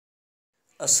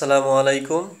আসসালামু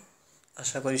আলাইকুম।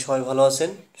 আশা করি সবাই ভালো আছেন।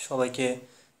 সবাইকে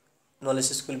নলেজ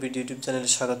স্কুল বিডি ইউটিউব চ্যানেলে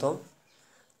স্বাগতম।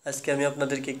 আজকে আমি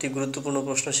আপনাদেরকে একটি গুরুত্বপূর্ণ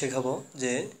প্রশ্ন শেখাবো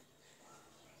যে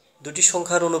দুটি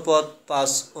সংখ্যার অনুপাত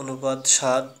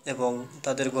 5:7 এবং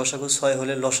তাদের গসাগু 6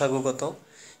 হলে লসাগু কত।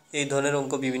 এই ধরনের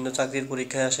অঙ্ক বিভিন্ন চাকরির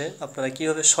পরীক্ষায় আসে। আপনারা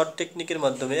কীভাবে শর্ট টেকনিকের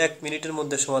মাধ্যমে 1 মিনিটের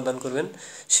মধ্যে সমাধান করবেন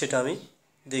সেটা আমি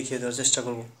দেখিয়ে দেওয়ার চেষ্টা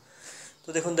করব। তো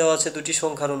দেখুন, দেওয়া আছে দুটি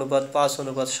সংখ্যার অনুপাত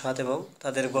 5:7 এবং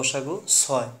তাদের গসাগু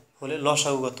 6 হলে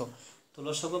লসাগু কত। তো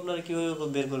লসাগু আপনারা কীভাবে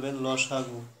বের করবেন?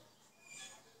 লসাগু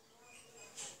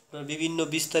আপনারা বিভিন্ন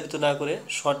বিস্তারিত না করে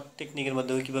শর্ট টেকনিকের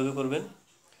মাধ্যমে কীভাবে করবেন,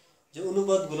 যে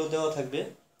অনুপাতগুলো দেওয়া থাকবে।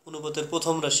 অনুপাতের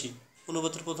প্রথম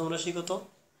রাশি কত?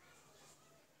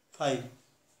 5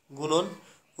 গুণন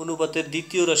অনুপাতের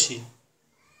দ্বিতীয় রাশি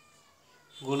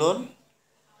গুণন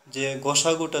যে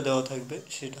গসাগুটা দেওয়া থাকবে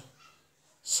সেটা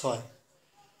 6।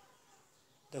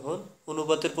 দেখুন,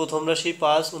 অনুপাতের প্রথম রাশি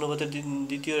 5, অনুপাতের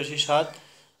দ্বিতীয় রাশি 7,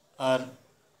 আর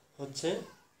হচ্ছে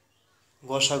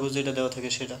গসাগু যেটা দেওয়া থাকে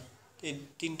সেটা। এই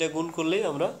তিনটা গুণ করলেই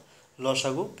আমরা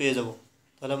লসাগু পেয়ে যাব।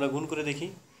 তাহলে আমরা গুণ করে দেখি।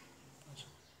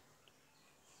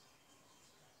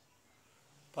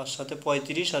 5 7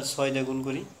 35 আর 6 দিয়ে গুণ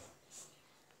করি।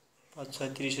 5 6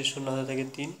 30, 0 হাতে থাকে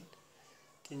 3,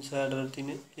 3 6 18, 3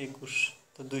 21,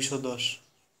 তো 210।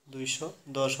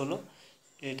 210 হলো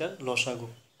এটার লসাগু।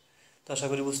 তো আশা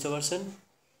করি বুঝতে পারছেন।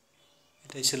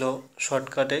 এটাই ছিল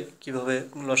শর্টকাটে কিভাবে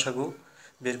লসাগু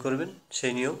বের করবেন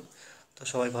সেই নিয়ম। তো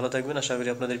সবাই ভালো থাকবেন। আশা করি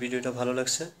আপনাদের ভিডিওটা ভালো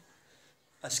লাগছে।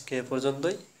 আজকে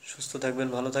পর্যন্তই। সুস্থ থাকবেন,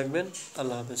 ভালো থাকবেন।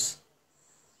 আল্লাহ হাফেজ।